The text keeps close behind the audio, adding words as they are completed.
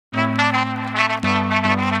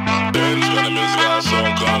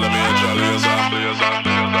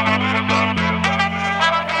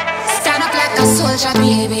Stand up like a soldier,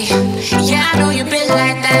 baby. Yeah, I know you built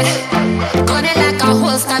like that. Gun it like a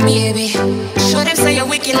holster, baby. Show them say you're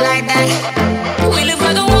wicked like that. We live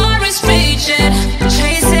where the war is raging,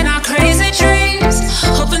 chasing our crazy dreams,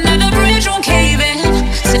 hoping that the bridge won't cave in.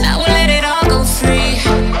 So now we'll let it all go free.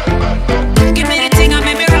 Give me the thing, I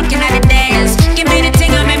made me rockin' at the dance. Give me the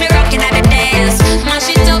thing, I made me rockin' at the dance. My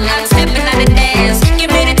shit dope, I'm stepping at the dance.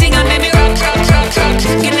 Give me the thing, I made me rock, rock, rock, rock.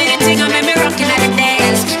 Give me the thing, I made me rockin' at the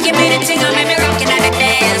dance. Give me the thing, I made me rockin' at the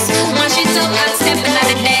dance. My shit dope, I'm stepping at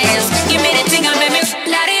the dance. Give me the thing, I made me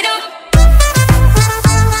light it up.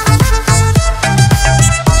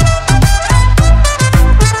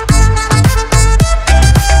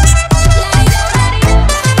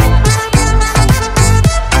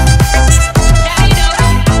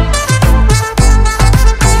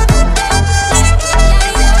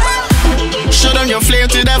 Your flame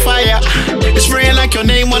to the fire, it's spraying like your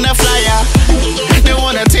name on a flyer. They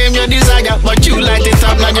wanna tame your desire, but you light it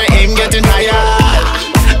up, now your aim getting higher.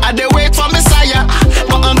 I dey wait for Messiah,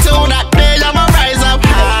 but until that day I'ma rise up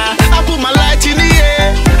high. I put my light in the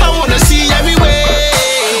air, I wanna see everywhere.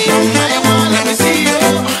 One by one, let me see you.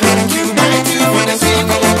 Two by two for the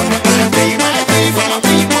sequel. Three by three for my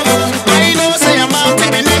people. I know say I'm out to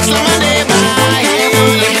be next to my neighbor.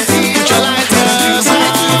 Let me see you. Put your lighters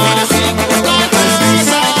on.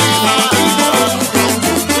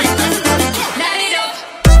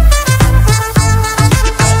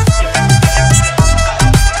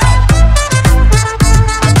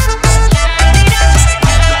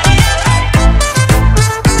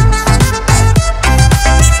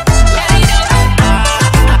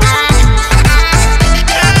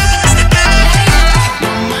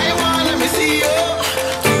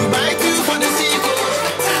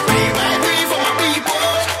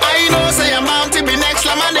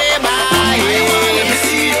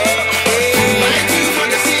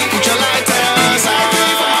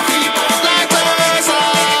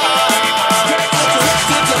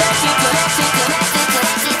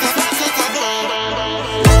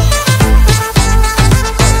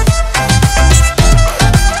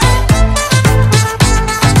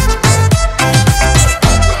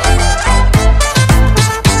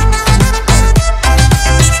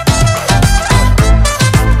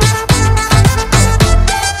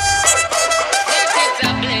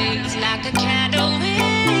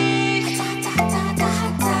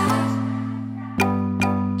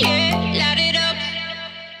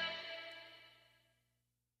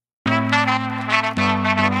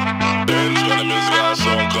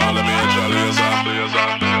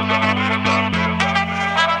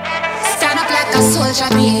 Stand up like a soldier,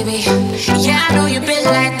 baby. Yeah, I know you built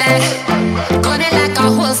like that. Gun it like a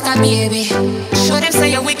holster, baby. Show them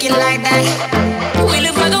say you're wicked like that. We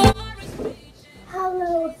live for the war.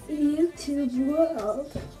 Hello, YouTube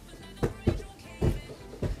world.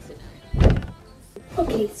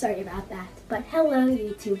 Okay, sorry about that, but hello,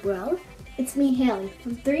 YouTube world. It's me, Haley,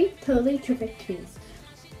 from 3 Totally Terrific Twins.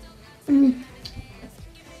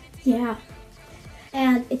 Yeah,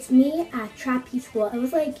 and it's me at Trapeze School. It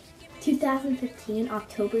was like 2015,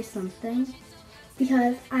 October something,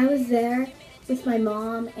 because I was there with my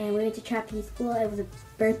mom and we went to Trapeze School. It was a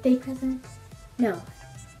birthday present. No,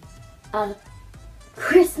 a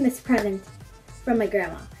Christmas present from my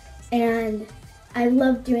grandma. And I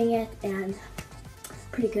love doing it and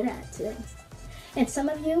pretty good at it too. And some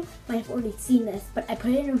of you might have already seen this, but I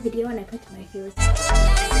put it in a video and I put it to my viewers.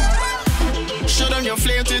 Show them your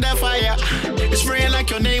flame to the fire, it's spraying like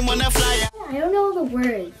your name on a flyer. I don't know the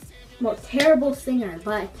words. I'm a terrible singer,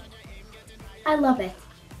 but I love it.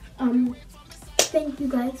 Thank you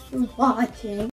guys for watching.